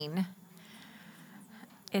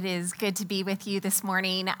It is good to be with you this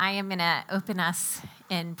morning. I am going to open us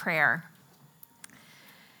in prayer.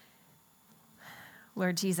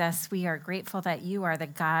 Lord Jesus, we are grateful that you are the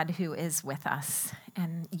God who is with us,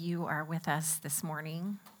 and you are with us this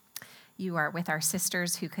morning. You are with our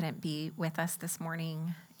sisters who couldn't be with us this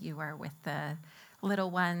morning. You are with the little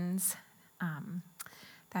ones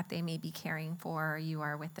that they may be caring for. You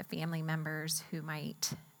are with the family members who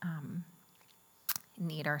might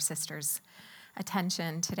need our sisters'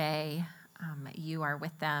 attention today. You are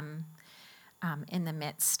with them in the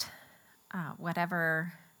midst,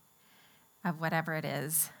 whatever it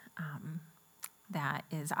is that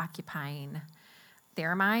is occupying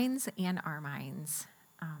their minds and our minds.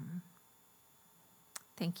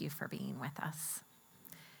 Thank you for being with us.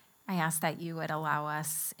 I ask that you would allow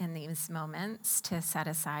us in these moments to set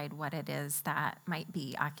aside what it is that might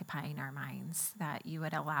be occupying our minds, that you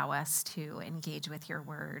would allow us to engage with your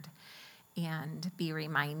word and be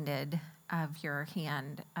reminded of your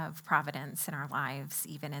hand of providence in our lives,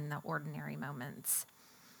 even in the ordinary moments.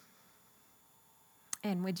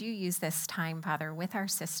 And would you use this time, Father, with our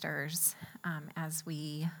sisters as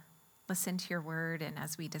we listen to your word and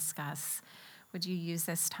as we discuss? Would you use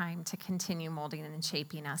this time to continue molding and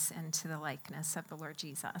shaping us into the likeness of the Lord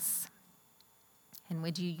Jesus? And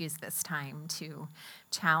would you use this time to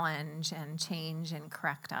challenge and change and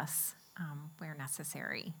correct us where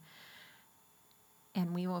necessary?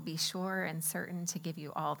 And we will be sure and certain to give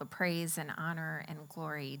you all the praise and honor and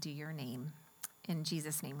glory due your name. In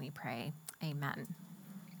Jesus' name we pray. Amen.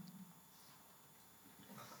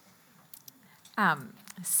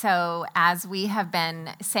 So as we have been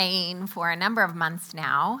saying for a number of months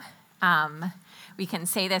now, we can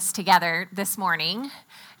say this together this morning.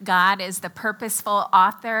 God is the purposeful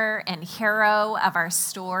author and hero of our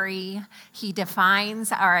story. He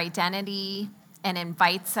defines our identity and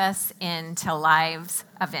invites us into lives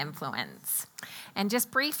of influence. And just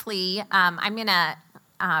briefly, I'm going to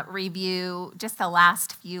review just the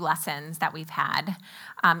last few lessons that we've had.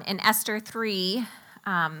 In Esther 3,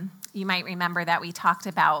 you might remember that we talked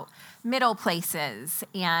about middle places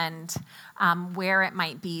and where it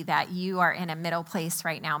might be that you are in a middle place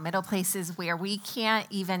right now. Middle places where we can't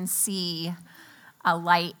even see a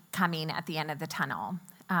light coming at the end of the tunnel.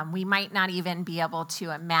 We might not even be able to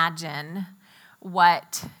imagine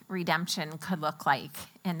what redemption could look like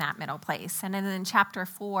in that middle place. And then in chapter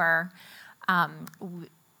 4,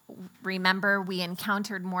 remember we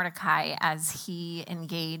encountered Mordecai as he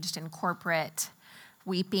engaged in corporate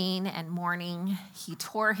weeping and mourning. He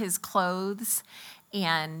tore his clothes.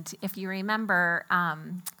 And if you remember,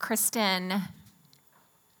 Kristen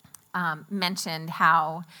mentioned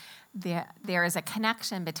how there is a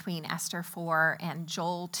connection between Esther 4 and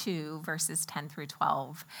Joel 2, verses 10 through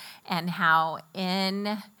 12, and how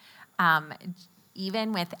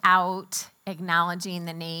even without acknowledging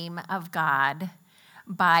the name of God,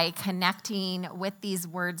 by connecting with these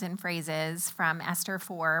words and phrases from Esther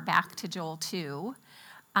 4 back to Joel 2,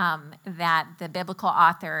 that the biblical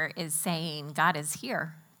author is saying God is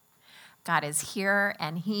here. God is here,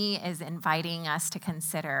 and he is inviting us to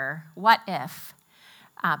consider, what if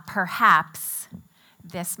perhaps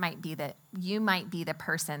you might be the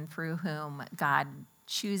person through whom God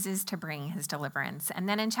chooses to bring his deliverance. And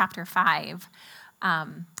then in chapter 5,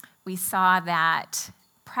 we saw that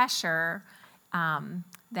pressure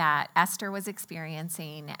that Esther was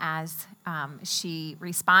experiencing as she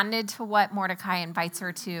responded to what Mordecai invites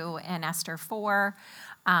her to in Esther 4.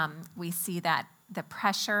 We see that the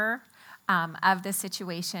pressure of the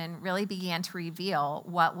situation really began to reveal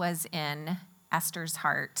what was in Esther's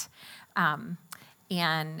heart.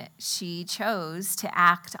 And she chose to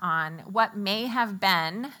act on what may have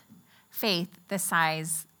been faith the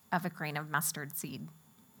size of a grain of mustard seed.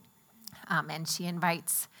 And she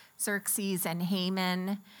invites Xerxes and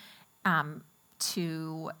Haman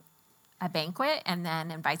to a banquet and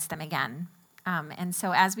then invites them again. And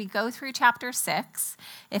so as we go through chapter 6,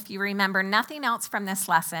 if you remember nothing else from this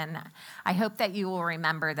lesson, I hope that you will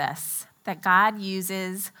remember this, that God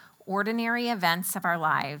uses ordinary events of our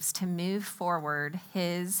lives to move forward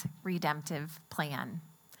his redemptive plan.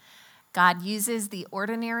 God uses the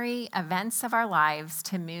ordinary events of our lives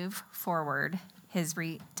to move forward his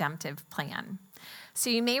redemptive plan. So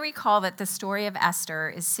you may recall that the story of Esther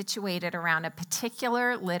is situated around a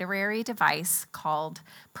particular literary device called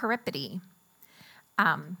peripety,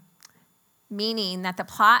 meaning that the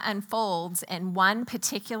plot unfolds in one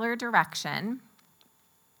particular direction,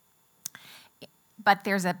 but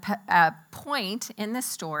there's a point in the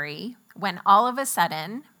story when all of a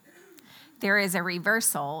sudden there is a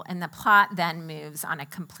reversal and the plot then moves on a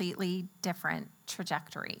completely different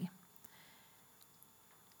trajectory.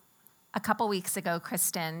 A couple weeks ago,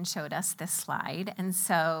 Kristen showed us this slide, and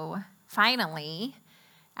so finally,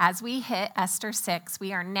 as we hit Esther 6,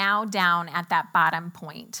 we are now down at that bottom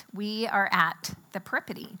point. We are at the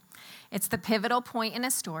peripety. It's the pivotal point in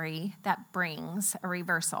a story that brings a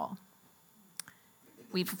reversal.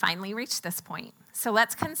 We've finally reached this point. So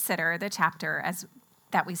let's consider the chapter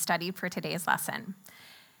that we studied for today's lesson.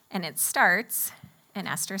 And it starts in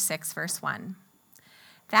Esther 6, verse 1.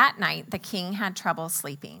 That night, the king had trouble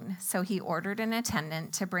sleeping, so he ordered an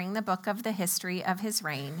attendant to bring the book of the history of his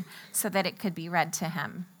reign so that it could be read to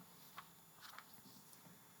him.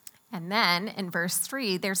 And then in verse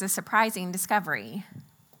 3, there's a surprising discovery.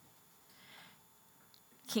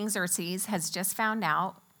 King Xerxes has just found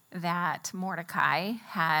out that Mordecai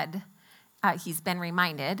had,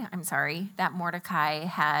 that Mordecai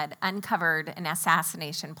had uncovered an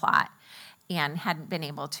assassination plot and hadn't been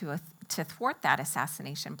able to thwart that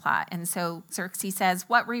assassination plot. And so Xerxes says,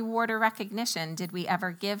 "What reward or recognition did we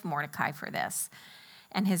ever give Mordecai for this?"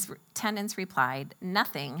 And his attendants replied,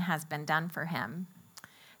 "Nothing has been done for him."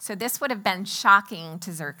 So this would have been shocking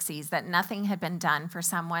to Xerxes that nothing had been done for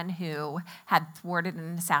someone who had thwarted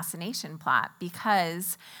an assassination plot,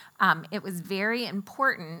 because it was very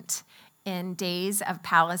important in days of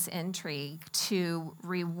palace intrigue to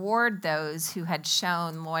reward those who had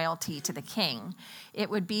shown loyalty to the king. It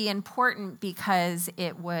would be important because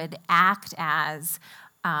it would act as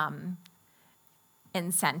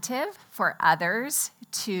incentive for others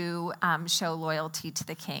to show loyalty to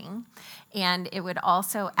the king, and it would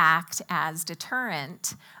also act as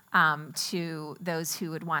deterrent to those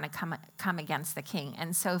who would want to come against the king.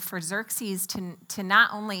 And so for Xerxes to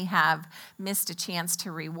not only have missed a chance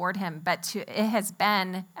to reward him, but it has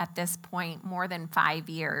been at this point more than 5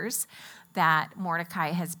 years that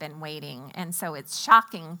Mordecai has been waiting. And so it's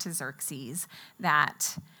shocking to Xerxes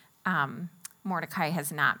that Mordecai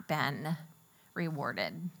has not been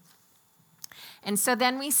rewarded. And so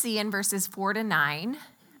then we see in verses 4 to 9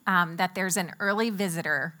 that there's an early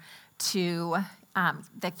visitor to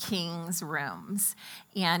the king's rooms.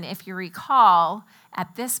 And if you recall,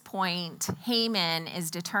 at this point, Haman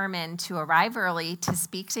is determined to arrive early to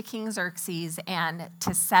speak to King Xerxes and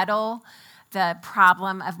to settle the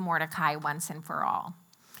problem of Mordecai once and for all.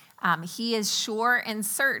 He is sure and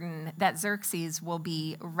certain that Xerxes will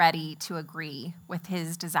be ready to agree with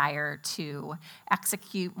his desire to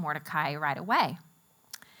execute Mordecai right away.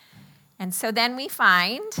 And so then we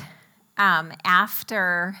find,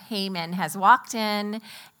 after Haman has walked in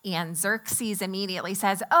and Xerxes immediately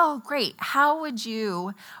says, "Oh, great, how would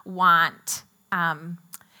you want,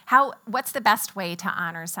 what's the best way to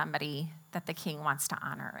honor somebody that the king wants to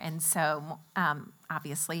honor?" And so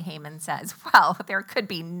obviously Haman says, "Well, there could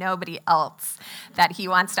be nobody else that he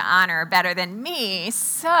wants to honor better than me."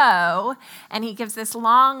 And he gives this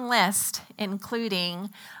long list,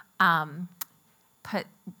 including put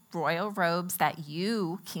royal robes that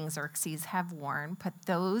you, King Xerxes, have worn, put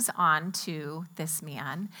those onto this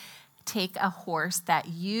man. Take a horse that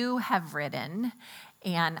you have ridden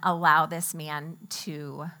and allow this man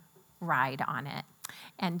to ride on it.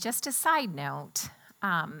 And just a side note,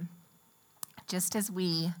 just as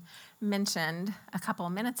we mentioned a couple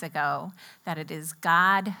of minutes ago, that it is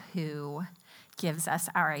God who gives us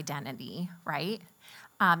our identity, right?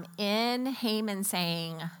 In Haman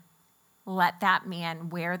saying, "Let that man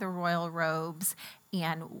wear the royal robes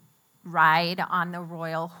and ride on the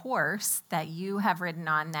royal horse that you have ridden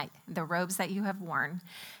on, that the robes that you have worn,"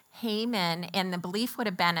 Haman, and the belief would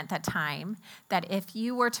have been at that time that if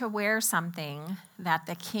you were to wear something that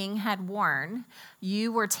the king had worn,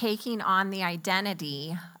 you were taking on the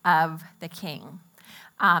identity of the king.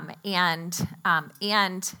 And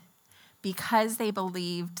because they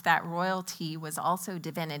believed that royalty was also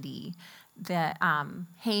divinity, that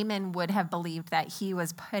Haman would have believed that he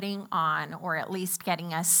was putting on, or at least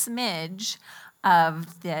getting a smidge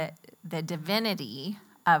of the divinity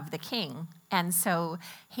of the king. And so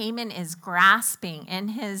Haman is grasping in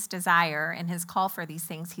his desire and his call for these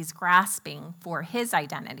things, he's grasping for his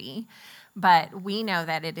identity. But we know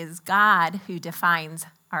that it is God who defines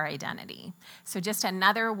our identity. So just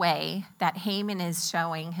another way that Haman is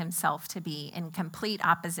showing himself to be in complete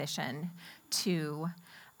opposition to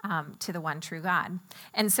the one true God.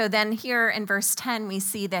 And so then here in verse 10, we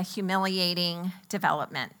see the humiliating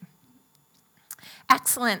development.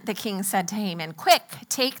 "Excellent," the king said to Haman. "Quick,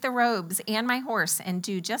 take the robes and my horse and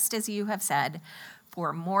do just as you have said.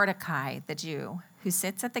 For Mordecai, the Jew, who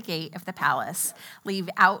sits at the gate of the palace, leave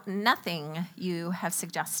out nothing you have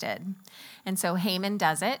suggested." And so Haman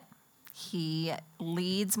does it. He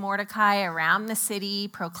leads Mordecai around the city,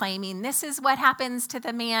 proclaiming, "This is what happens to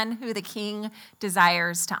the man who the king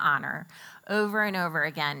desires to honor," over and over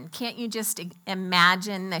again. Can't you just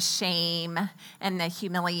imagine the shame and the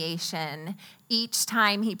humiliation? Each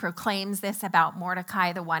time he proclaims this about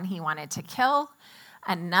Mordecai, the one he wanted to kill,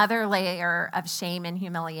 another layer of shame and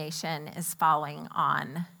humiliation is falling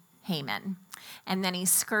on Haman. And then he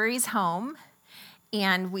scurries home,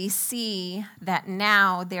 and we see that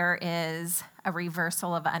now there is a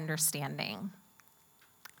reversal of understanding.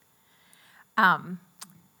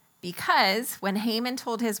 Because when Haman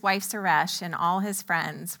told his wife Zeresh and all his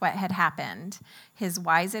friends what had happened, his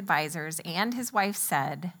wise advisors and his wife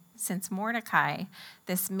said, "Since Mordecai,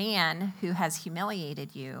 this man who has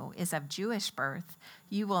humiliated you, is of Jewish birth,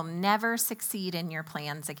 you will never succeed in your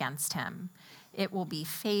plans against him. It will be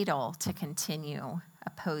fatal to continue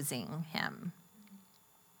opposing him."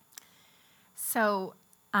 So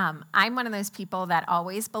I'm one of those people that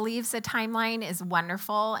always believes a timeline is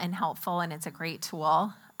wonderful and helpful, and it's a great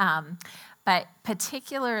tool. But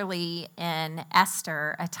particularly in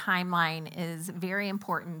Esther, a timeline is very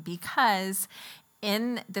important because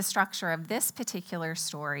in the structure of this particular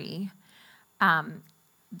story,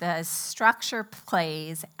 the structure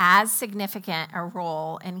plays as significant a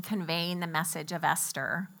role in conveying the message of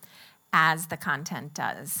Esther as the content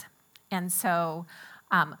does. And so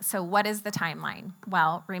what is the timeline?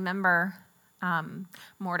 Well, remember,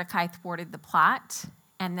 Mordecai thwarted the plot,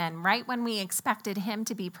 and then right when we expected him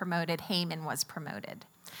to be promoted, Haman was promoted.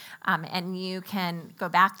 And you can go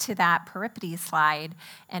back to that peripety slide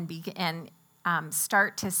and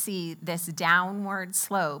start to see this downward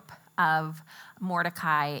slope of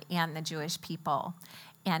Mordecai and the Jewish people.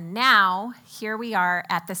 And now, here we are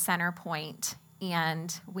at the center point,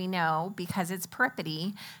 and we know, because it's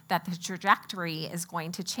peripety, that the trajectory is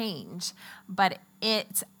going to change. But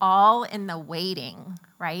it's all in the waiting,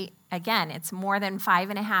 right? Again, it's more than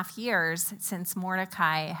 5.5 years since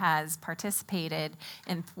Mordecai has participated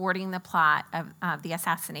in thwarting the plot of the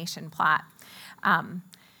assassination plot.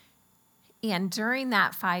 And during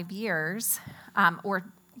that 5 years,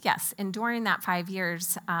 during that 5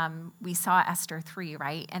 years, we saw Esther 3,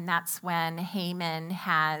 right? And that's when Haman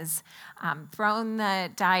has thrown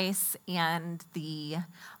the dice and the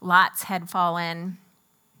lots had fallen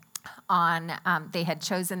on, they had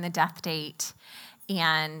chosen the death date.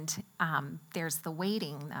 And there's the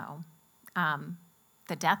waiting, though.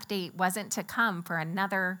 The death date wasn't to come for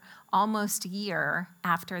another almost year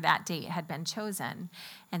after that date had been chosen.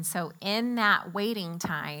 And so in that waiting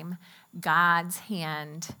time, God's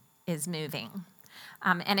hand is moving.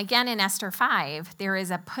 And again, in Esther 5, there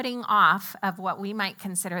is a putting off of what we might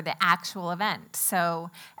consider the actual event.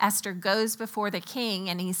 So Esther goes before the king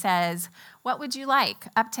and he says, "What would you like?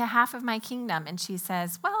 Up to half of my kingdom." And she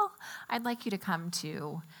says, "Well, I'd like you to come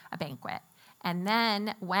to a banquet." And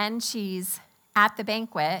then when she's at the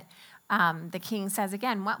banquet, the king says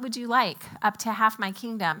again, "What would you like? Up to half my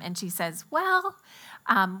kingdom." And she says, "Well,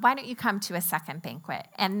 why don't you come to a second banquet?"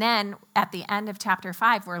 And then at the end of chapter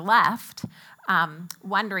 5, we're left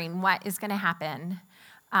wondering what is going to happen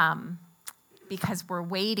because we're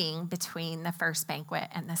waiting between the first banquet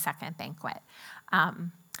and the second banquet.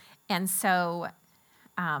 And so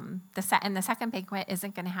the second banquet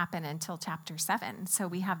isn't going to happen until chapter 7. So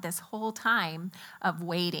we have this whole time of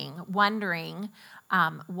waiting, wondering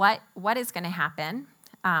what is going to happen,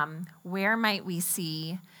 where might we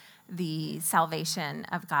see the salvation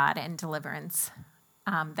of God and deliverance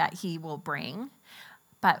that he will bring.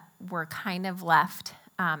 But we're kind of left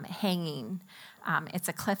hanging. It's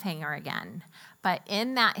a cliffhanger again. But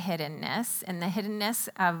in that hiddenness, in the hiddenness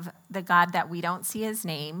of the God that we don't see his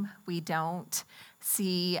name, we don't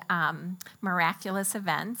see miraculous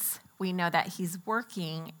events, we know that he's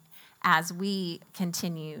working as we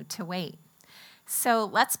continue to wait. So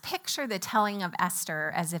let's picture the telling of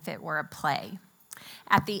Esther as if it were a play.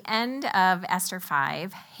 At the end of Esther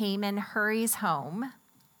 5, Haman hurries home,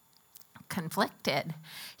 conflicted.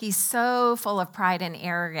 He's so full of pride and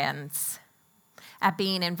arrogance at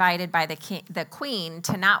being invited by the queen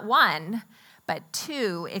to not one, but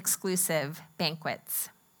 2 exclusive banquets.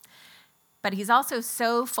 But he's also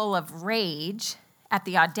so full of rage at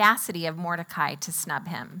the audacity of Mordecai to snub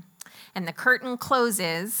him. And the curtain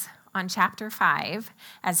closes on chapter 5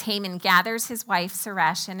 as Haman gathers his wife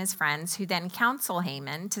Zeresh and his friends, who then counsel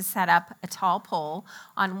Haman to set up a tall pole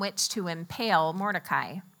on which to impale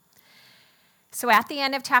Mordecai. So at the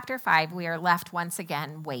end of chapter 5, we are left once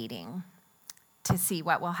again waiting to see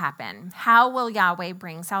what will happen. How will Yahweh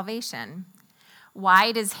bring salvation?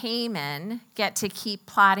 Why does Haman get to keep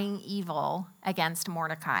plotting evil against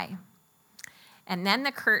Mordecai? And then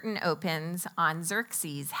the curtain opens on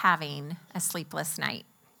Xerxes having a sleepless night.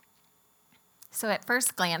 So at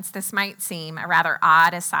first glance, this might seem a rather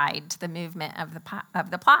odd aside to the movement of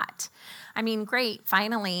the plot. I mean, great,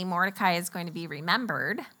 finally Mordecai is going to be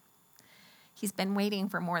remembered. He's been waiting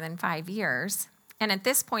for more than 5 years. And at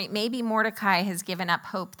this point, maybe Mordecai has given up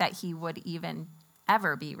hope that he would even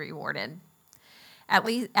ever be rewarded.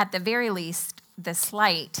 At the very least, the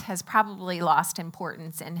slight has probably lost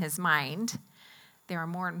importance in his mind. There are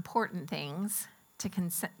more important things to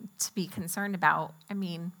be concerned about. I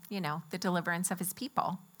mean, the deliverance of his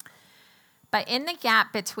people. But in the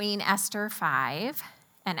gap between Esther 5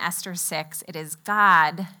 and Esther 6, it is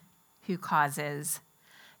God who causes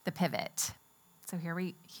the pivot. So here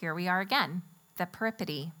we are again, the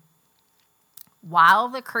peripety. While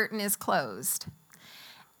the curtain is closed,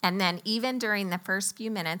 and then even during the first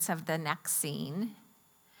few minutes of the next scene,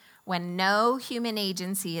 when no human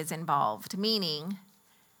agency is involved, meaning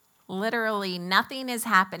literally nothing is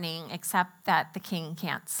happening except that the king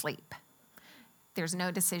can't sleep. There's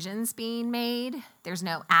no decisions being made. There's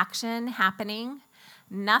no action happening.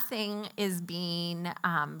 Nothing is being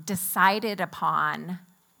decided upon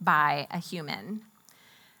by a human.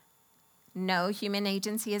 No human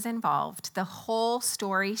agency is involved. The whole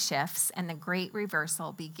story shifts and the great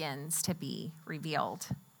reversal begins to be revealed.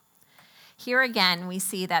 Here again, we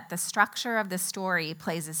see that the structure of the story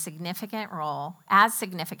plays as significant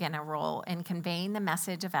a role in conveying the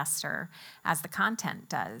message of Esther as the content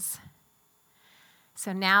does.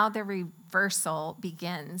 So now the reversal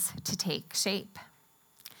begins to take shape.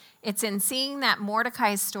 It's in seeing that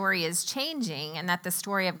Mordecai's story is changing and that the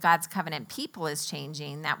story of God's covenant people is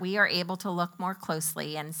changing that we are able to look more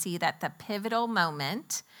closely and see that the pivotal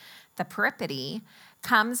moment, the peripety,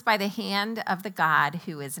 comes by the hand of the God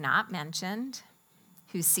who is not mentioned,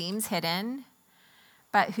 who seems hidden,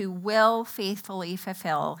 but who will faithfully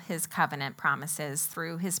fulfill his covenant promises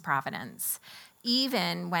through his providence,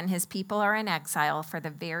 even when his people are in exile for the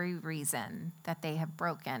very reason that they have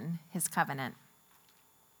broken his covenant.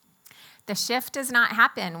 The shift does not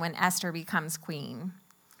happen when Esther becomes queen.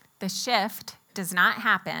 The shift does not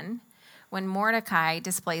happen when Mordecai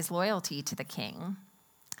displays loyalty to the king.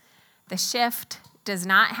 The shift does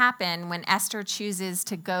not happen when Esther chooses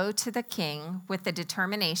to go to the king with the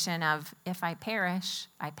determination of, if I perish,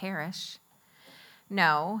 I perish.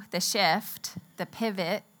 No, the shift, the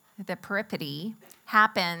pivot, the peripety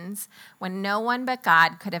happens when no one but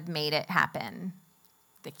God could have made it happen.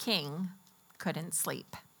 The king couldn't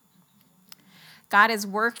sleep. God is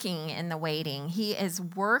working in the waiting. He is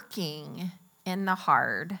working in the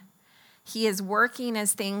hard. He is working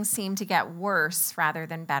as things seem to get worse rather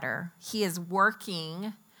than better. He is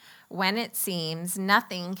working when it seems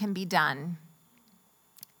nothing can be done.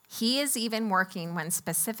 He is even working when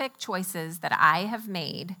specific choices that I have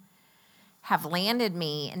made have landed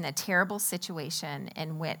me in the terrible situation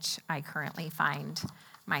in which I currently find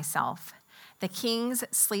myself. The king's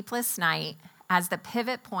sleepless night, as the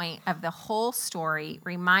pivot point of the whole story,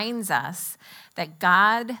 reminds us that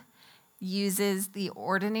God uses the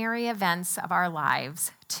ordinary events of our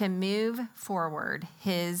lives to move forward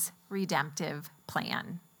his redemptive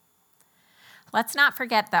plan. Let's not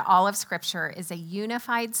forget that all of Scripture is a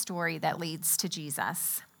unified story that leads to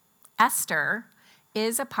Jesus. Esther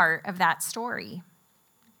is a part of that story.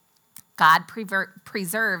 God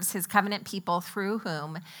preserves his covenant people through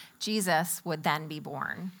whom Jesus would then be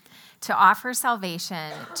born, to offer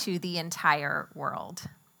salvation to the entire world.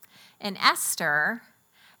 In Esther,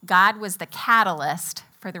 God was the catalyst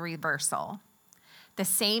for the reversal. The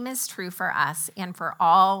same is true for us and for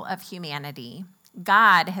all of humanity.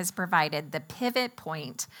 God has provided the pivot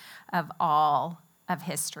point of all of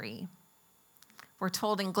history. We're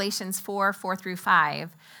told in Galatians 4:4-5,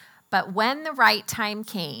 but when the right time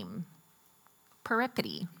came,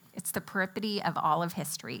 peripety, it's the peripety of all of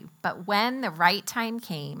history. But when the right time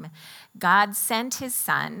came, God sent his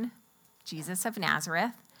son, Jesus of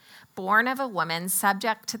Nazareth, born of a woman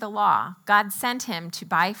subject to the law. God sent him to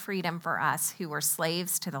buy freedom for us who were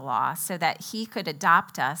slaves to the law so that he could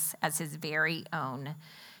adopt us as his very own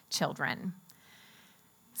children.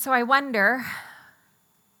 So I wonder,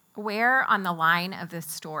 where on the line of the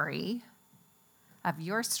story, of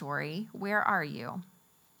your story, where are you?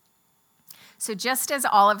 So just as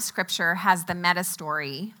all of Scripture has the meta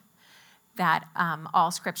story that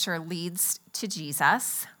all Scripture leads to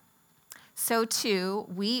Jesus, so too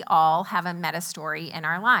we all have a meta story in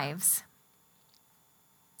our lives.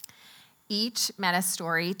 Each meta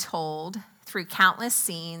story told through countless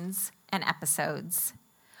scenes and episodes.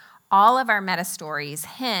 All of our meta stories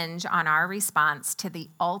hinge on our response to the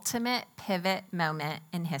ultimate pivot moment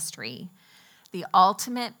in history, the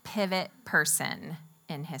ultimate pivot person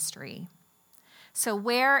in history. So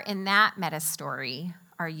where in that meta story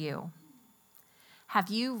are you? Have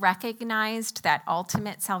you recognized that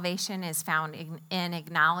ultimate salvation is found in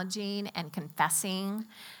acknowledging and confessing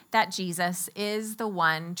that Jesus is the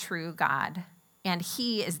one true God, and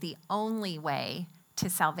he is the only way to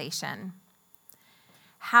salvation?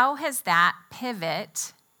 How has that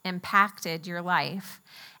pivot impacted your life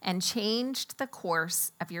and changed the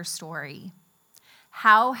course of your story?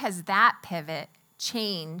 How has that pivot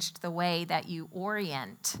changed the way that you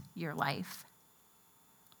orient your life?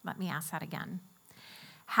 Let me ask that again.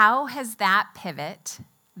 How has that pivot,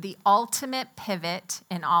 the ultimate pivot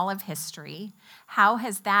in all of history, how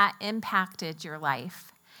has that impacted your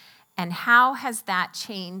life? And how has that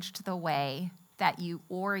changed the way that you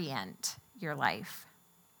orient your life?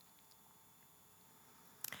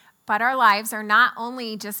 But our lives are not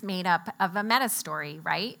only just made up of a meta story,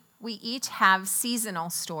 right? We each have seasonal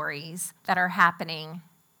stories that are happening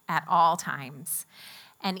at all times.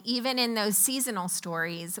 And even in those seasonal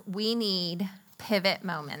stories, we need pivot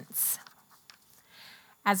moments.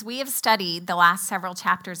 As we have studied the last several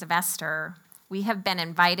chapters of Esther, we have been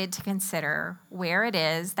invited to consider where it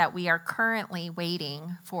is that we are currently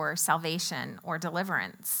waiting for salvation or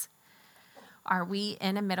deliverance. Are we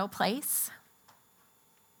in a middle place?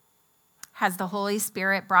 Has the Holy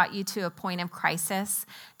Spirit brought you to a point of crisis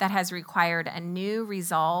that has required a new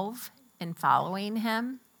resolve in following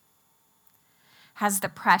him? Has the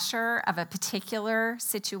pressure of a particular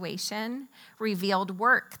situation revealed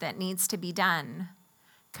work that needs to be done,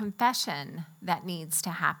 confession that needs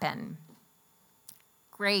to happen,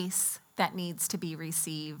 grace that needs to be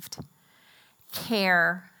received,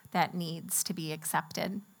 care that needs to be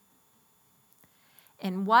accepted?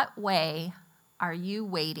 In what way are you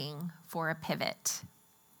waiting for a pivot?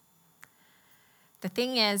 The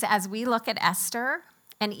thing is, as we look at Esther,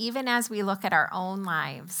 and even as we look at our own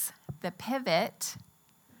lives, the pivot,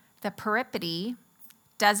 the peripety,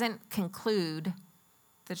 doesn't conclude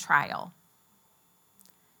the trial.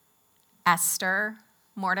 Esther,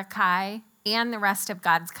 Mordecai, and the rest of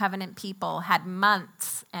God's covenant people had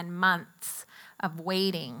months and months of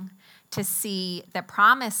waiting to see the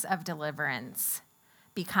promise of deliverance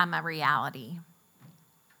become a reality.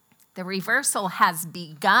 The reversal has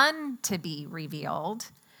begun to be revealed,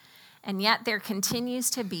 and yet there continues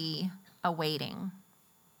to be a waiting.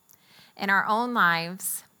 In our own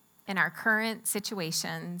lives, in our current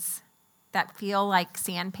situations that feel like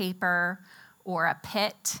sandpaper or a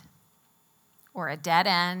pit or a dead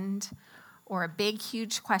end or a big,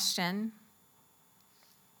 huge question,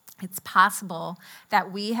 it's possible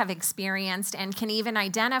that we have experienced and can even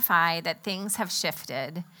identify that things have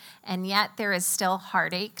shifted, and yet there is still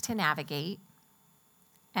heartache to navigate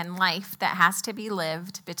and life that has to be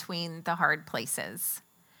lived between the hard places.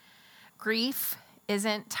 Grief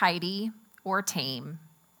isn't tidy or tame.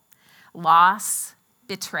 Loss,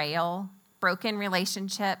 betrayal, broken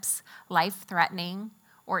relationships, life-threatening,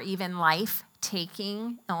 or even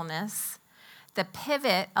life-taking illness. The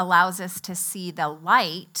pivot allows us to see the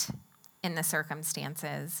light in the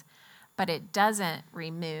circumstances, but it doesn't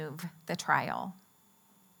remove the trial.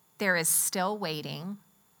 There is still waiting.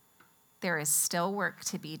 There is still work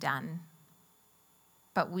to be done,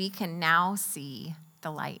 but we can now see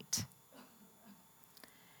the light.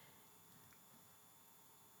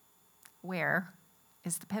 Where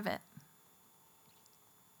is the pivot?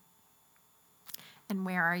 And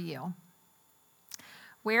where are you?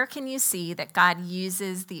 Where can you see that God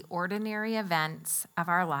uses the ordinary events of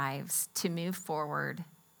our lives to move forward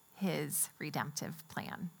his redemptive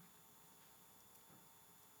plan?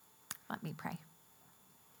 Let me pray.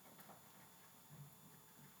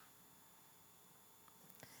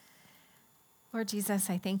 Lord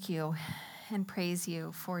Jesus, I thank you and praise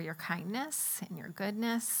you for your kindness and your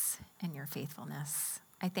goodness and your faithfulness.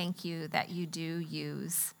 I thank you that you do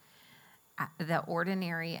use the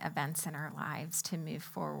ordinary events in our lives to move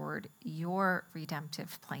forward your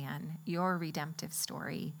redemptive plan, your redemptive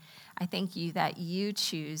story. I thank you that you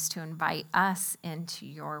choose to invite us into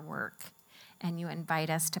your work, and you invite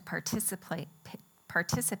us to participate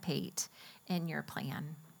in your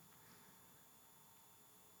plan.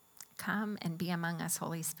 Come and be among us,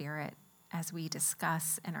 Holy Spirit, as we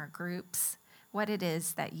discuss in our groups what it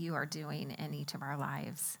is that you are doing in each of our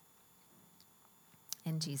lives.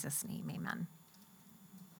 In Jesus' name, amen.